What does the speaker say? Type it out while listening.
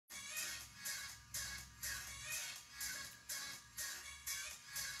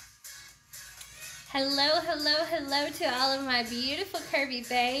Hello, hello, hello to all of my beautiful curvy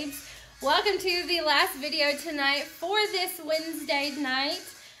babes. Welcome to the last video tonight for this Wednesday night.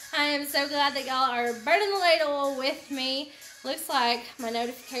 I am so glad that y'all are burning the ladle with me. Looks like my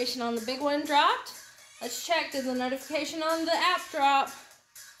notification on the big one dropped. Let's check, did the notification on the app drop?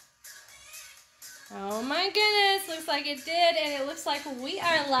 Oh my goodness, looks like it did, and it looks like we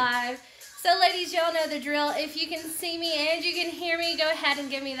are live. So ladies, y'all know the drill. If you can see me and you can hear me, go ahead and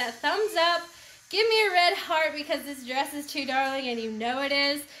give me that thumbs up. Give me a red heart because this dress is too darling and you know it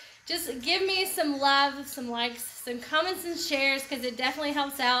is. Just give me some love, some likes, some comments and shares because it definitely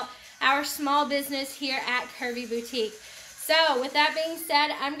helps out our small business here at Curvy Boutique. So with that being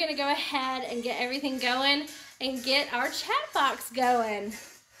said, I'm going to go ahead and get everything going and get our chat box going.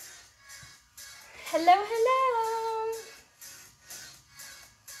 Hello, hello.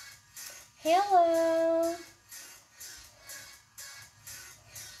 Hello.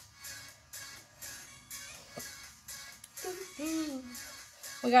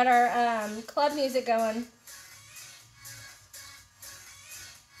 We got our club music going.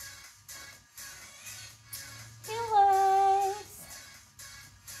 Hello.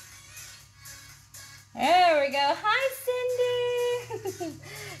 There we go. Hi, Cindy.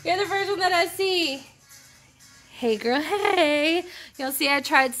 You're the first one that I see. Hey, girl. Hey. Y'all see I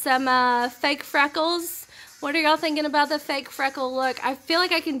tried some fake freckles. What are y'all thinking about the fake freckle look? I feel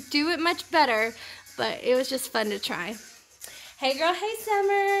like I can do it much better, but it was just fun to try. Hey girl, hey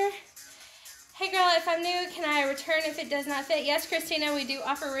Summer. Hey girl, if I'm new, can I return if it does not fit? Yes, Christina, we do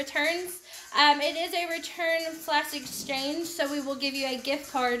offer returns. It is a return/exchange, so we will give you a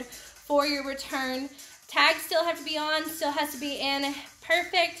gift card for your return. Tags still have to be on, still has to be in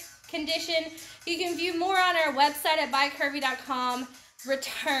perfect condition. You can view more on our website at buycurvy.com.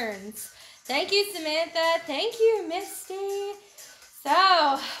 Returns. Thank you, Samantha. Thank you, Misty.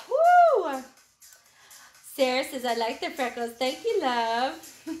 So, woo! Sarah says, I like the freckles. Thank you, love.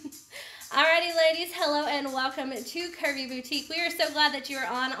 Alrighty, ladies. Hello and welcome to Curvy Boutique. We are so glad that you are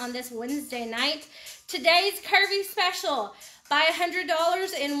on this Wednesday night. Today's Curvy special. Buy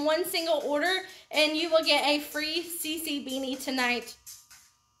 $100 in one single order and you will get a free CC beanie tonight.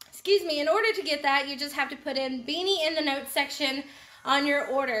 Excuse me. In order to get that, you just have to put in beanie in the notes section on your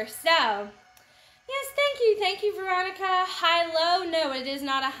order. So, yes, thank you. Thank you, Veronica. High-low? No, it is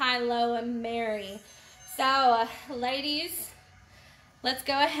not a high-low, Mary. So, ladies, let's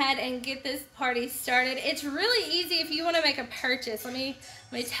go ahead and get this party started. It's really easy if you want to make a purchase. Let me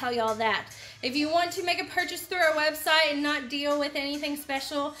tell y'all that. If you want to make a purchase through our website and not deal with anything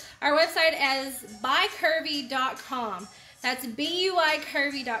special, our website is buycurvy.com. That's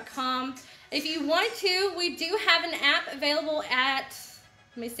BUIcurvy.com. If you want to, we do have an app available at,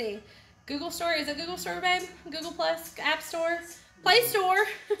 let me see, Google Store. Is it Google Store, babe? Google Plus, App Store? Play Store.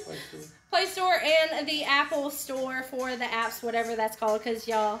 Play Store and the Apple Store for the apps, whatever that's called, because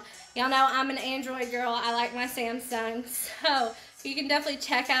y'all know I'm an Android girl. I like my Samsung. So you can definitely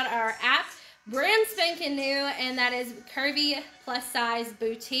check out our app. Brand spanking new, and that is Curvy Plus Size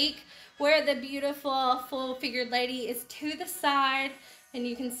Boutique, where the beautiful full-figured lady is to the side, and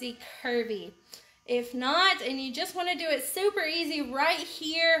you can see curvy. If not, and you just want to do it super easy right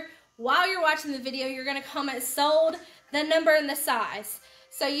here while you're watching the video, you're going to comment sold, the number, and the size.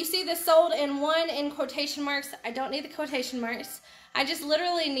 So you see the sold in one in quotation marks. I don't need the quotation marks. I just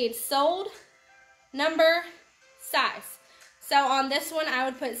literally need sold, number, size. So on this one, I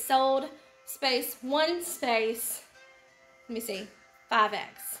would put sold space 1 space, let me see,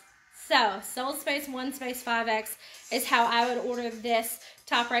 5X. So sold space 1 space 5X is how I would order this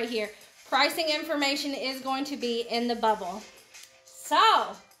top right here. Pricing information is going to be in the bubble.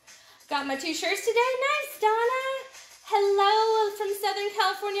 So, got my 2 shirts today. Nice, Donna. Hello from Southern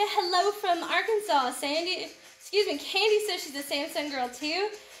California. Hello from Arkansas. Candy says she's a Samsung girl too.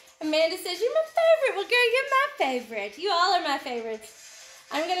 Amanda says, you're my favorite. Well, girl, you're my favorite. You all are my favorites.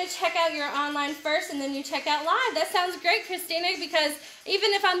 I'm going to check out your online first and then you check out live. That sounds great, Christina, because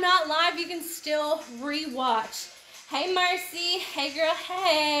even if I'm not live, you can still re-watch. Hey, Marcy. Hey, girl.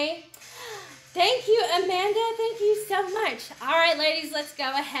 Hey. Thank you, Amanda. Thank you so much. All right, ladies, let's go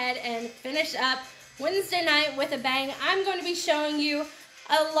ahead and finish up Wednesday night with a bang. I'm going to be showing you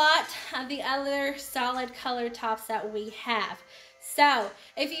a lot of the other solid color tops that we have. So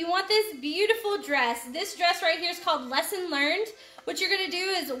if you want this beautiful dress, this dress right here is called Lesson Learned. What you're going to do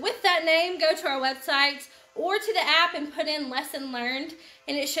is with that name, go to our website or to the app and put in Lesson Learned,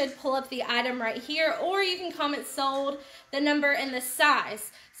 and it should pull up the item right here, or you can comment sold, the number, and the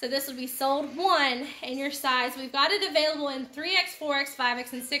size. So this will be sold 1 and your size. We've got it available in 3X, 4X,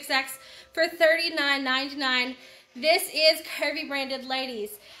 5X, and 6X for $39.99. This is Curvy branded,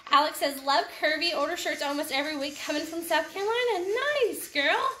 ladies. Alex says, love Curvy. Order shirts almost every week coming from South Carolina. Nice,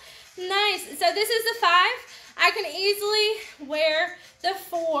 girl. Nice. So this is the 5. I can easily wear the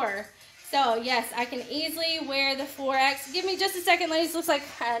 4. So yes, I can easily wear the 4X. Give me just a second, ladies. Looks like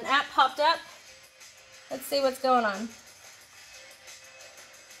an app popped up. Let's see what's going on.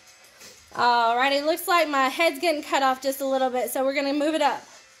 Alright, it looks like my head's getting cut off just a little bit, so we're going to move it up.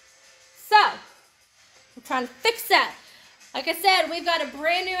 So, I'm trying to fix that. Like I said, we've got a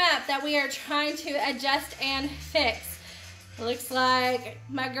brand new app that we are trying to adjust and fix. It looks like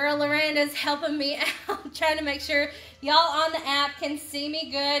my girl Loranda's helping me out, trying to make sure y'all on the app can see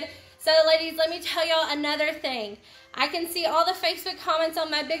me good. So ladies, let me tell y'all another thing. I can see all the Facebook comments on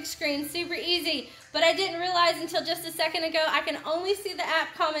my big screen, super easy, but I didn't realize until just a second ago, I can only see the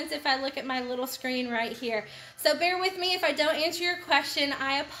app comments if I look at my little screen right here. So bear with me if I don't answer your question,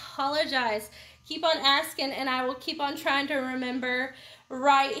 I apologize. Keep on asking and I will keep on trying to remember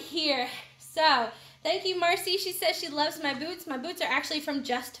right here. So, thank you, Marcy. She says she loves my boots. My boots are actually from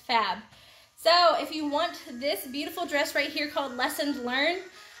Just Fab. So, if you want this beautiful dress right here called Lessons Learned,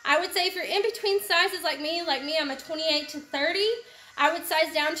 I would say if you're in between sizes like me, I'm a 28 to 30, I would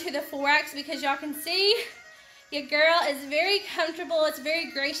size down to the 4X because y'all can see your girl is very comfortable. It's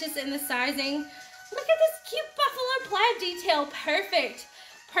very gracious in the sizing. Look at this cute buffalo plaid detail. Perfect.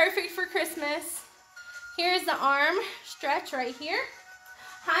 Perfect for Christmas. Here's the arm stretch right here.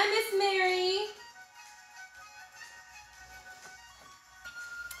 Hi, Miss Mary.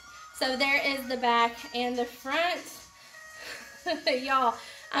 So there is the back and the front. Y'all,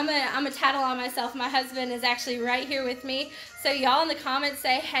 I'm a tattle on myself. My husband is actually right here with me. So y'all in the comments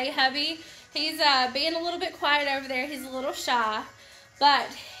say, hey, hubby. He's being a little bit quiet over there. He's a little shy. But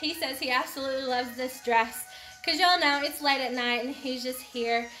he says he absolutely loves this dress. Because y'all know it's late at night and he's just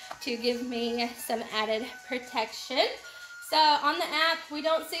here to give me some added protection. So on the app, we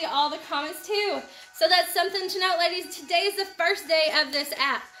don't see all the comments too. So that's something to note, ladies. Today is the first day of this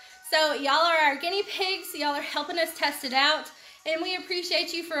app. So y'all are our guinea pigs. Y'all are helping us test it out. And we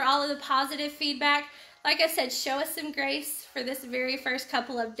appreciate you for all of the positive feedback. Like I said, show us some grace for this very first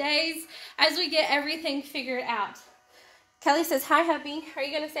couple of days as we get everything figured out. Kelly says, hi, hubby. Are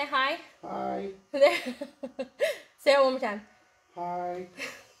you going to say hi? Hi. Say it one more time. Hi.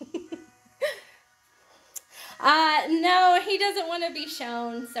 No, he doesn't want to be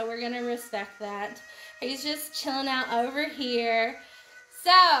shown, so we're going to respect that. He's just chilling out over here.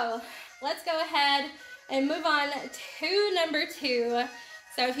 So, let's go ahead and move on to number 2.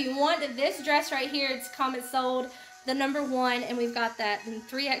 So, if you want this dress right here, it's comment sold, the number 1, and we've got that in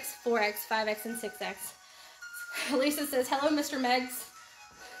 3X, 4X, 5X, and 6X. Lisa says, hello, Mr. Megz.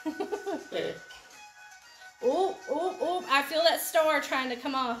 Oh, I feel that star trying to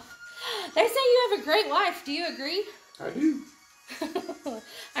come off. They say you have a great wife. Do you agree? I do.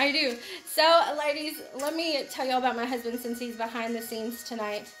 I do. So, ladies, let me tell y'all about my husband since he's behind the scenes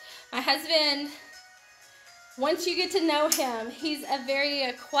tonight. My husband, once you get to know him, he's a very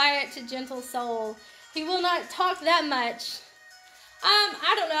quiet, gentle soul. He will not talk that much.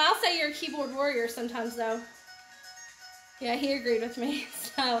 I don't know. I'll say you're a keyboard warrior sometimes, though. Yeah, he agreed with me.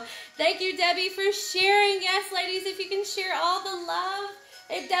 So, thank you, Debbie, for sharing. Yes, ladies, if you can share all the love,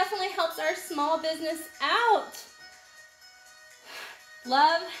 it definitely helps our small business out.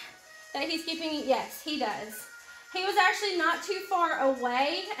 Love that he's keeping, yes, he does. He was actually not too far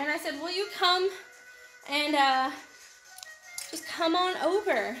away, and I said, will you come and just come on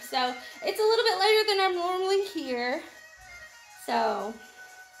over? So, it's a little bit later than I'm normally here. So,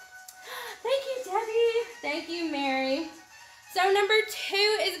 thank you, Debbie. Thank you, Mary. So number 2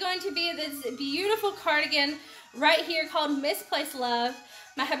 is going to be this beautiful cardigan right here called Misplaced Love.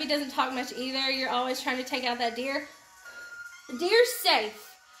 My hubby doesn't talk much either. You're always trying to take out that deer. The deer's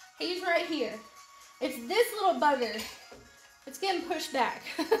safe. He's right here. It's this little bugger. It's getting pushed back.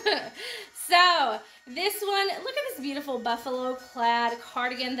 So this one, look at this beautiful buffalo plaid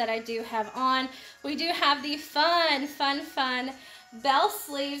cardigan that I do have on. We do have the fun bell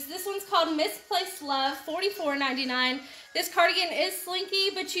sleeves. This one's called Misplaced Love, $44.99. This cardigan is slinky,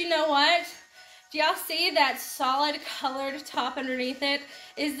 but you know what? Do y'all see that solid colored top underneath it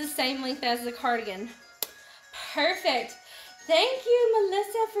is the same length as the cardigan? Perfect. Thank you,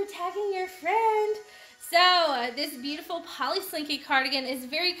 Melissa, for tagging your friend. So, this beautiful poly slinky cardigan is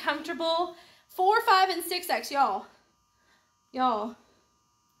very comfortable. 4, 5, and 6X, y'all. Y'all,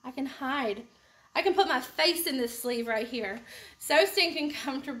 I can hide. I can put my face in this sleeve right here. So stinking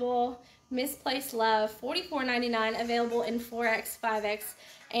comfortable. Misplaced Love, $44.99, available in 4X, 5X,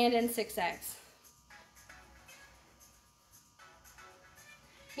 and in 6X.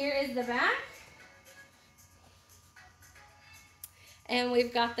 Here is the back. And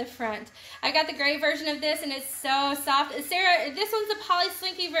we've got the front. I got the gray version of this, and it's so soft. Sarah, this one's the poly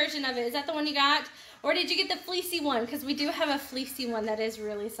slinky version of it. Is that the one you got? Or did you get the fleecy one? Because we do have a fleecy one that is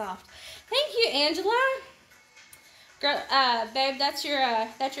really soft. Thank you, Angela. Girl, babe, that's your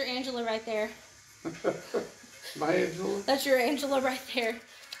Angela right there. My Angela? That's your Angela right there.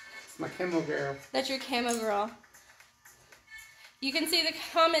 It's my camo girl. That's your camo girl. You can see the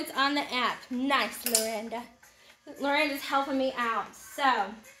comments on the app. Nice, Lorenda. Lorenda's helping me out. So,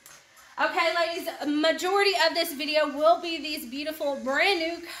 okay, ladies, majority of this video will be these beautiful, brand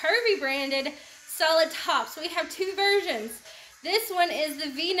new, curvy branded solid tops. We have two versions. This one is the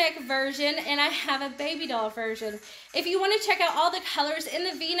V-neck version, and I have a baby doll version. If you want to check out all the colors in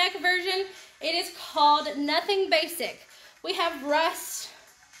the V-neck version, it is called Nothing Basic. We have rust,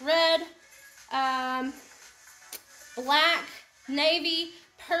 red, black, navy,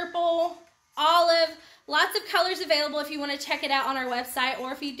 purple, olive, lots of colors available if you want to check it out on our website,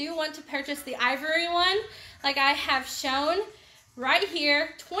 or if you do want to purchase the ivory one, like I have shown right here,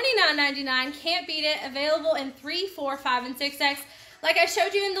 $29.99, can't beat it, available in 3, 4, 5, and 6X. Like I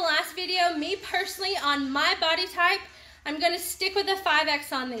showed you in the last video, me personally, on my body type, I'm going to stick with the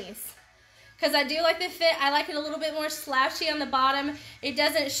 5X on these. Because I do like the fit. I like it a little bit more slouchy on the bottom. It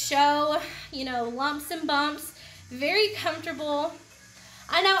doesn't show, you know, lumps and bumps. Very comfortable.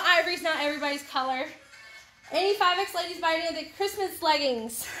 I know ivory's not everybody's color. Any 5X ladies buy any of the Christmas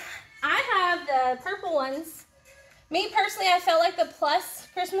leggings? I have the purple ones. Me personally, I felt like the plus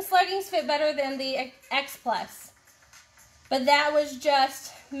Christmas leggings fit better than the X plus. But that was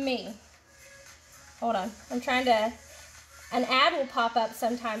just me. Hold on. I'm trying to... An ad will pop up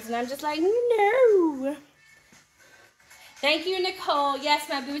sometimes, and I'm just like, no. Thank you, Nicole. Yes,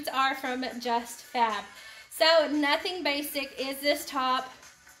 my boots are from Just Fab. So, Nothing Basic is this top.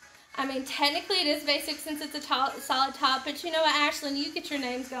 I mean, technically it is basic since it's a solid top, but you know what, Ashlyn, you get your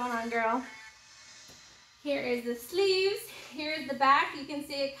names going on, girl. Here is the sleeves. Here's the back. You can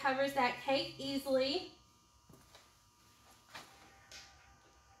see it covers that cake easily.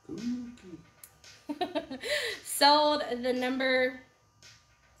 Sold the number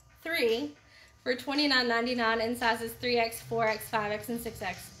 3 for $29.99 in sizes 3X, 4X, 5X, and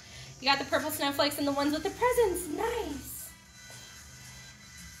 6X. You got the purple snowflakes and the ones with the presents. Nice.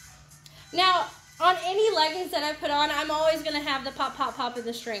 Now, on any leggings that I put on, I'm always going to have the pop, pop, pop of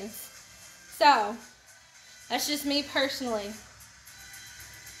the strings. So, that's just me personally.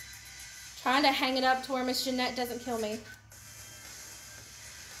 Trying to hang it up to where Miss Jeanette doesn't kill me.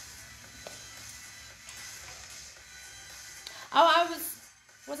 Oh,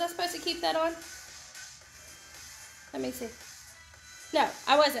 was I supposed to keep that on? Let me see. No,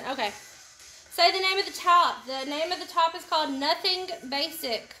 I wasn't. Okay. Say the name of the top. The name of the top is called Nothing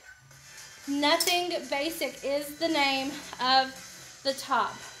Basic. Nothing Basic is the name of the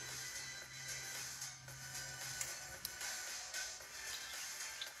top.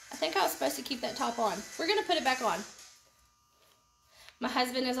 I think I was supposed to keep that top on. We're going to put it back on. My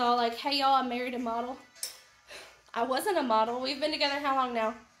husband is all like, hey, y'all, I married a model. I wasn't a model. We've been together how long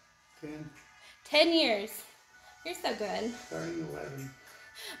now? 10. 10 years. You're so good. Starting 11.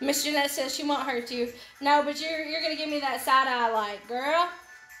 Miss Jeanette says she won't hurt you. No, but you're going to give me that side eye like, girl.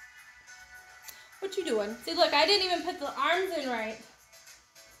 What you doing? See, look, I didn't even put the arms in right.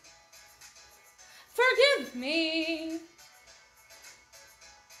 Forgive me.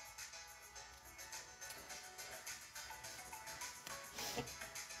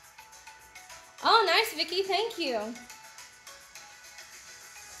 Oh, nice, Vicky. Thank you. Let's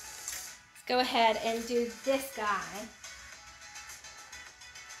go ahead and do this guy.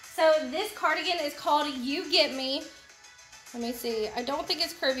 So this cardigan is called You Get Me. Let me see. I don't think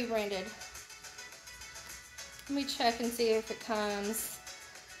it's curvy branded. Let me check and see if it comes.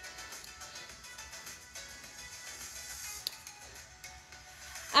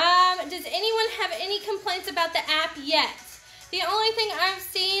 Does anyone have any complaints about the app yet? The only thing I've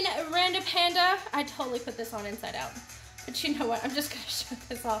seen, Randa Panda, I totally put this on inside out. But you know what? I'm just going to show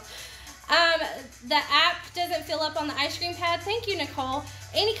this off. The app doesn't fill up on the ice cream pad. Thank you, Nicole.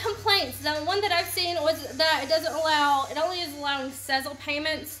 Any complaints? The one that I've seen was that it only is allowing Sezzle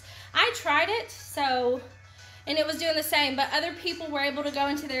payments. I tried it, and it was doing the same, but other people were able to go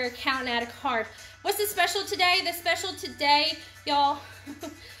into their account and add a card. What's the special today? The special today, y'all,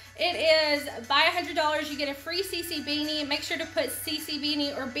 it is buy $100, you get a free CC beanie. Make sure to put CC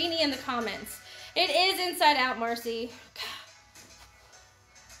beanie or beanie in the comments. It is inside out, Marcy.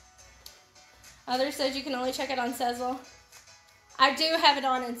 Others says you can only check it on Sezzle. I do have it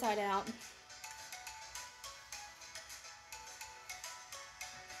on inside out.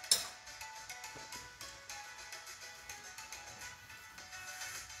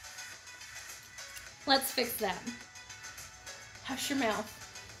 Let's fix that. Hush your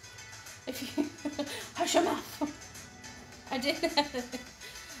mouth. If you hush your mouth. I did that.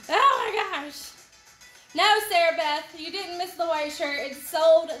 Oh my gosh. No, Sarah Beth, you didn't miss the white shirt. It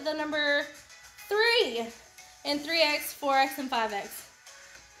sold the number 3 in 3X, 4X, and 5X.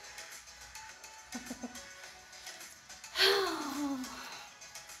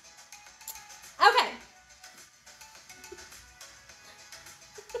 Okay.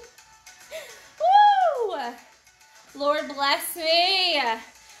 Woo! Lord bless me.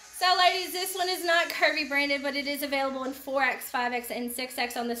 So ladies, this one is not curvy branded, but it is available in 4X, 5X, and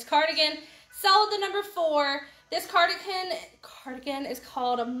 6X on this cardigan. Sold the number 4. This cardigan is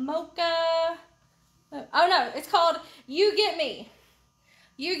called a Mocha. Oh no, it's called You Get Me.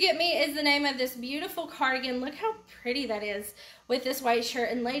 You Get Me is the name of this beautiful cardigan. Look how pretty that is with this white shirt.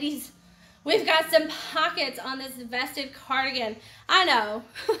 And ladies, we've got some pockets on this vested cardigan. I know.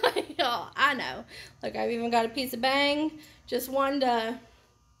 Y'all, I know. Look, I've even got a piece of bang. Just one to...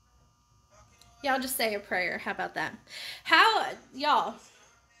 Y'all just say a prayer. How about that? Y'all,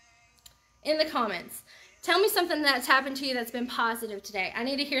 in the comments, tell me something that's happened to you that's been positive today. I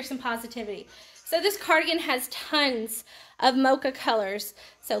need to hear some positivity. So this cardigan has tons of mocha colors.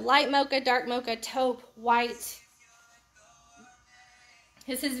 So light mocha, dark mocha, taupe, white.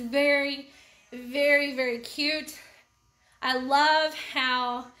 This is very, very, very cute. I love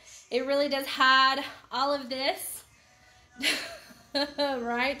how it really does hide all of this.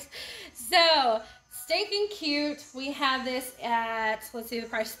 Right? So, stinking cute. We have this at, let's see the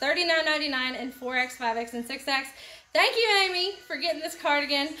price, $39.99 in 4X, 5X, and 6X. Thank you, Amy, for getting this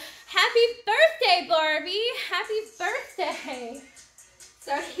cardigan. Happy birthday, Barbie. Happy birthday.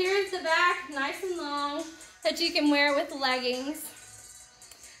 So here's the back, nice and long, that you can wear with leggings.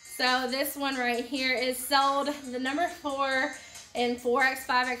 So this one right here is sold the number 4 in 4X,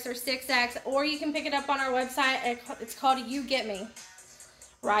 5X, or 6X, or you can pick it up on our website. It's called You Get Me,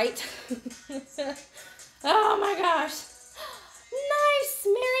 right? Oh my gosh. Nice.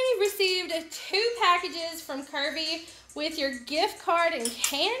 Mary received 2 packages from Curvy with your gift card and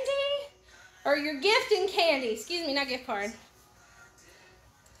candy, or your gift and candy. Excuse me, not gift card.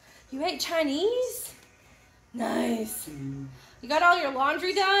 You ate Chinese? Nice. You got all your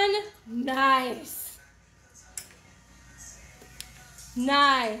laundry done? Nice.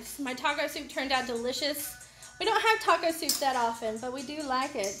 Nice. My taco soup turned out delicious. We don't have taco soup that often, but we do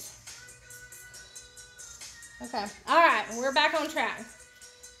like it. Okay. All right. We're back on track.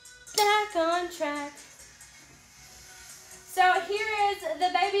 Back on track. So here is the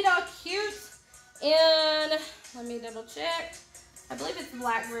baby doll cute in, let me double check. I believe it's the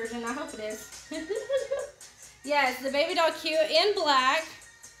black version. I hope it is. Yes, the baby doll cute in black.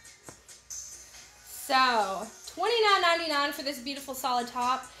 So, $29.99 for this beautiful solid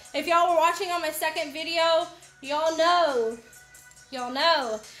top. If y'all were watching on my second video, y'all know.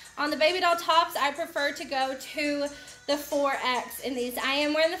 On the baby doll tops, I prefer to go to the 4X in these. I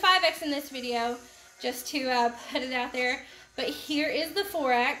am wearing the 5X in this video, just to put it out there. But here is the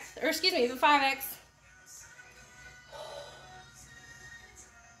 4X, or excuse me, the 5X.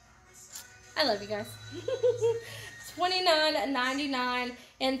 I love you guys. $29.99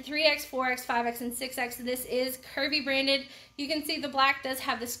 in 3X, 4X, 5X, and 6X. This is Curvy branded. You can see the black does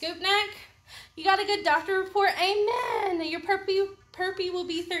have the scoop neck. You got a good doctor report. Amen. Your perpy will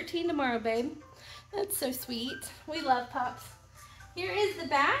be 13 tomorrow, babe. That's so sweet. We love pups. Here is the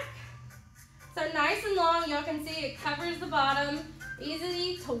back. So nice and long. Y'all can see it covers the bottom.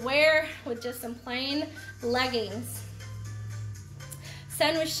 Easy to wear with just some plain leggings.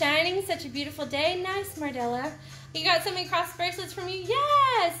 Sun was shining. Such a beautiful day. Nice, Mardella. You got so many cross bracelets from you?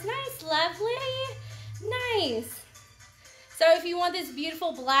 Yes. Nice, lovely. Nice. So if you want this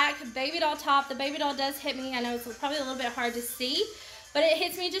beautiful black baby doll top, the baby doll does hit me. I know it's probably a little bit hard to see, but it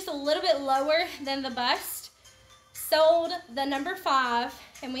hits me just a little bit lower than the bust. Sold the number 5,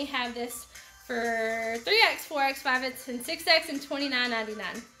 and we have this for 3X, 4X, 5X, and 6X, and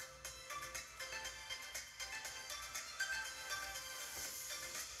 $29.99.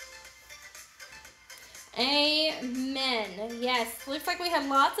 Amen. Yes, looks like we have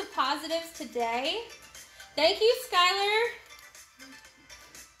lots of positives today. Thank you, Skylar.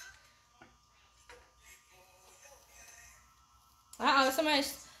 Uh-oh,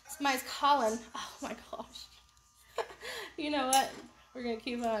 somebody's calling. Oh my gosh. You know what? We're gonna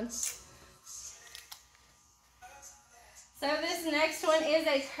keep on. So this next one is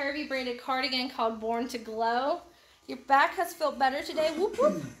a Curvy branded cardigan called Born to Glow. Your back has felt better today. Whoop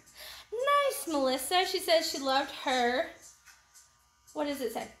whoop. Nice, Melissa. She says she loved her, what does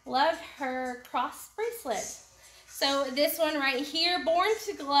it say? Loved her cross bracelet. So this one right here, Born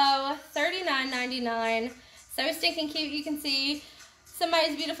to Glow, $39.99. So stinking cute. You can see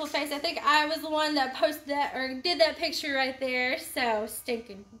somebody's beautiful face. I think I was the one that posted that or did that picture right there. So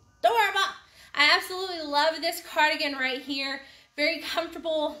stinking adorable. I absolutely love this cardigan right here. Very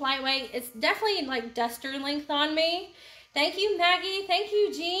comfortable, lightweight. It's definitely like duster length on me. Thank you, Maggie. Thank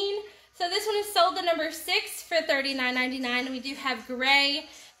you, Jean. So this one is sold the number 6 for $39.99. We do have gray,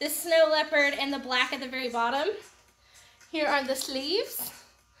 the snow leopard, and the black at the very bottom. Here are the sleeves.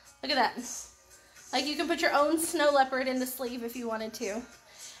 Look at that. Like you can put your own snow leopard in the sleeve if you wanted to.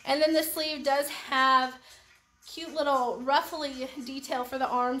 And then the sleeve does have cute little ruffly detail for the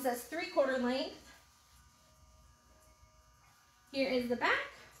arms. That's 3/4 length. Here is the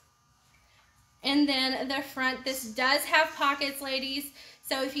back. And then the front. This does have pockets, ladies.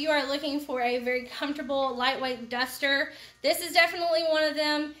 So if you are looking for a very comfortable, lightweight duster, this is definitely one of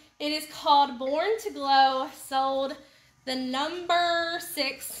them. It is called Born to Glow, sold the number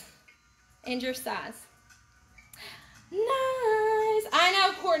 6 and your size. Nice. I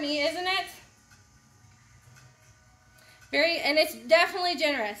know, Courtney, isn't it? And it's definitely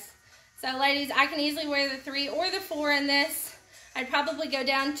generous. So ladies, I can easily wear the 3 or the 4 in this. I'd probably go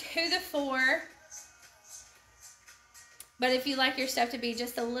down to the 4. But if you like your stuff to be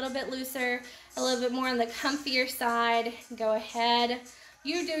just a little bit looser, a little bit more on the comfier side, go ahead.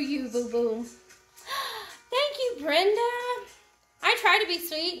 You do you, boo-boo. Thank you, Brenda. I try to be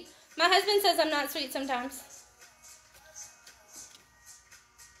sweet. My husband says I'm not sweet sometimes.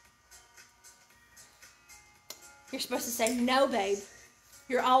 You're supposed to say, no, babe.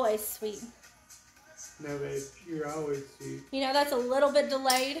 You're always sweet. No, babe. You're always sweet. You know, that's a little bit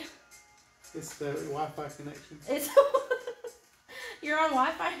delayed. It's the Wi-Fi connection. It's You're on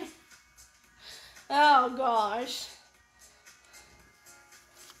Wi-Fi? Oh, gosh.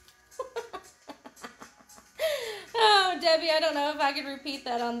 Oh, Debbie, I don't know if I could repeat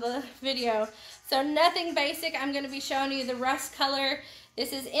that on the video. So nothing basic. I'm going to be showing you the rust color.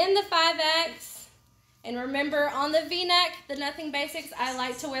 This is in the 5X. And remember, on the V-neck, the nothing basics, I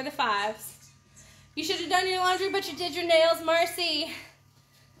like to wear the 5s. You should have done your laundry, but you did your nails, Marcy.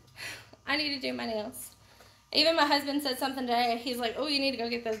 I need to do my nails. Even my husband said something today. He's like, oh, you need to go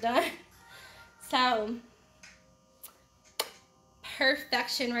get those done. So,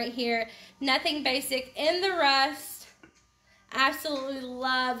 perfection right here. Nothing basic in the rust. Absolutely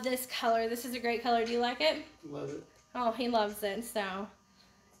love this color. This is a great color. Do you like it? Love it. Oh, he loves it. So,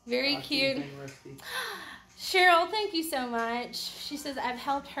 very cute. Cheryl, thank you so much. She says, I've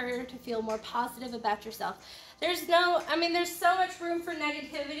helped her to feel more positive about yourself. There's so much room for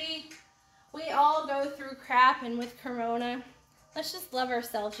negativity. We all go through crap, and with Corona, let's just love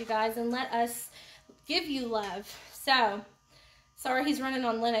ourselves, you guys, and let us give you love. So, sorry he's running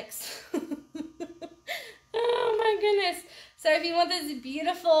on Linux. Oh my goodness. So if you want this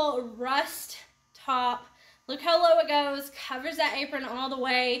beautiful rust top, look how low it goes, covers that apron all the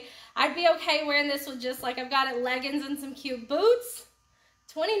way. I'd be okay wearing this with just like I've got it leggings and some cute boots.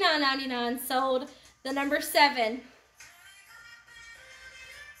 $29.99, sold the number 7.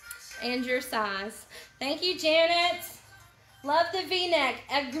 And your size. Thank you, Janet. Love the V-neck.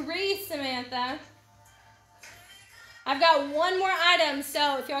 Agree, Samantha. I've got one more item,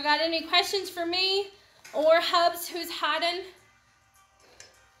 so if y'all got any questions for me or Hubs who's hiding.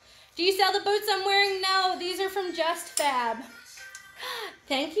 Do you sell the boots I'm wearing? No, these are from Just Fab.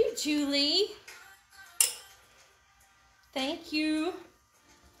 Thank you, Julie. Thank you.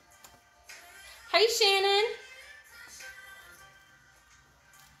 Hey, Shannon.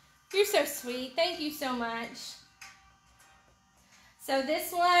 You're so sweet. Thank you so much. So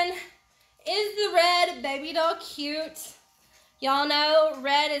this one is the red baby doll cute. Y'all know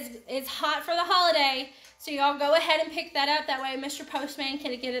red is hot for the holiday. So y'all go ahead and pick that up. That way Mr. Postman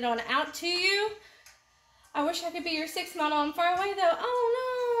can get it on out to you. I wish I could be your 6 model. I'm far away though.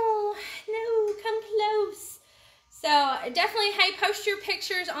 Oh no. No, come close. So definitely, hey, post your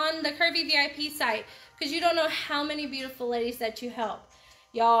pictures on the Curvy VIP site. Because you don't know how many beautiful ladies that you help.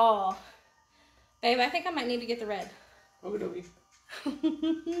 Y'all, babe, I think I might need to get the red. Okie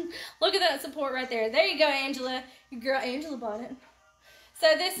Look at that support right there. There you go, Angela. Your girl Angela bought it.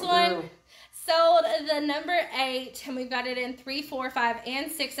 So this one sold the number 8, and we've got it in 3, 4, 5, and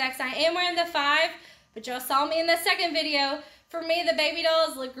 6X. I am wearing the 5, but y'all saw me in the second video. For me, the baby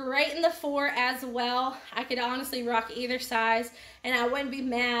dolls look great in the 4 as well. I could honestly rock either size, and I wouldn't be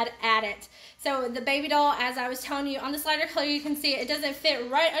mad at it. So the baby doll, as I was telling you, on the slider color, you can see it doesn't fit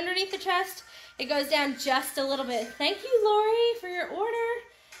right underneath the chest. It goes down just a little bit. Thank you, Lori, for your order.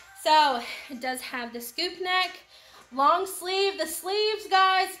 So it does have the scoop neck, long sleeve. The sleeves,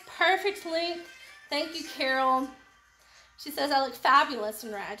 guys, perfect length. Thank you, Carol. She says I look fabulous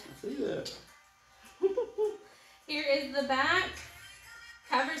in red. I see that. Here is the back.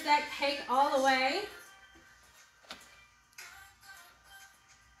 Covers that cake all the way.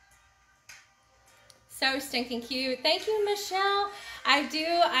 So stinking cute. Thank you, Michelle.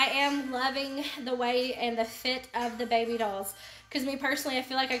 I am loving the way and the fit of the baby dolls. Because me personally, I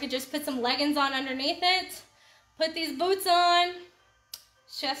feel like I could just put some leggings on underneath it, put these boots on,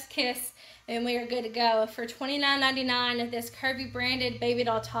 chef's kiss, and we are good to go. For $29.99, this curvy branded baby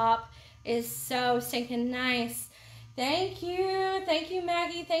doll top is so stinking nice. Thank you. Thank you,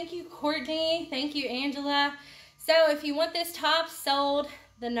 Maggie. Thank you, Courtney. Thank you, Angela. So if you want this top sold,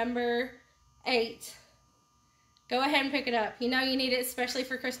 the number 8, go ahead and pick it up. You know you need it, especially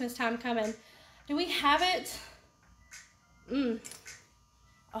for Christmas time coming. Do we have it?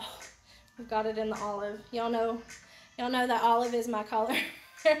 Oh, I've got it in the olive. Y'all know that olive is my color.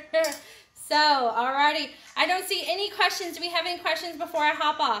 So, alrighty. I don't see any questions. Do we have any questions before I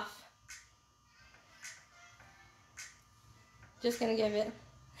hop off? Just gonna give it.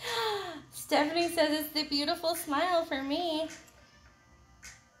 Stephanie says it's the beautiful smile for me.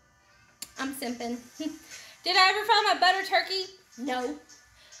 I'm simping. Did I ever find my butter turkey? No.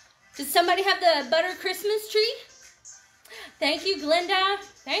 Did somebody have the butter Christmas tree? Thank you, Glenda.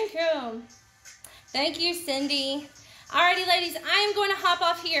 Thank you. Thank you, Cindy. Alrighty, ladies, I am going to hop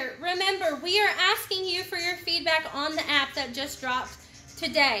off here. Remember, we are asking you for your feedback on the app that just dropped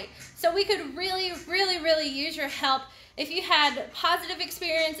today. So we could really, really, really use your help. If you had positive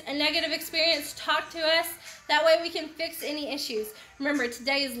experience, a negative experience, talk to us. That way we can fix any issues. Remember,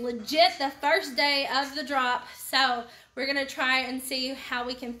 today is legit the first day of the drop. So we're going to try and see how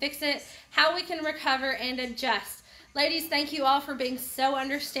we can fix it, how we can recover and adjust. Ladies, thank you all for being so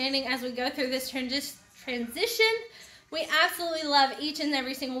understanding as we go through this transition. We absolutely love each and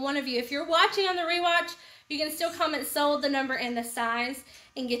every single one of you. If you're watching on the rewatch, you can still comment sold, the number, and the size,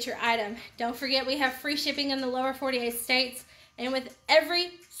 and get your item. Don't forget we have free shipping in the lower 48 states, and with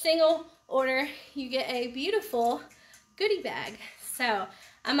every single order, you get a beautiful goodie bag. So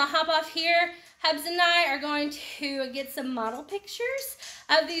I'm gonna hop off here. Hubs and I are going to get some model pictures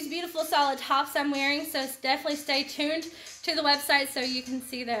of these beautiful solid tops I'm wearing, so definitely stay tuned to the website so you can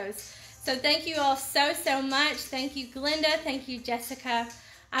see those. So thank you all so, so much. Thank you, Glenda. Thank you, Jessica.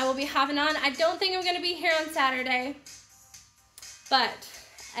 I will be hopping on. I don't think I'm going to be here on Saturday, but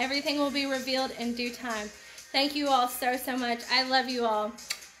everything will be revealed in due time. Thank you all so, so much. I love you all.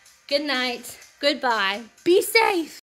 Good night. Goodbye. Be safe.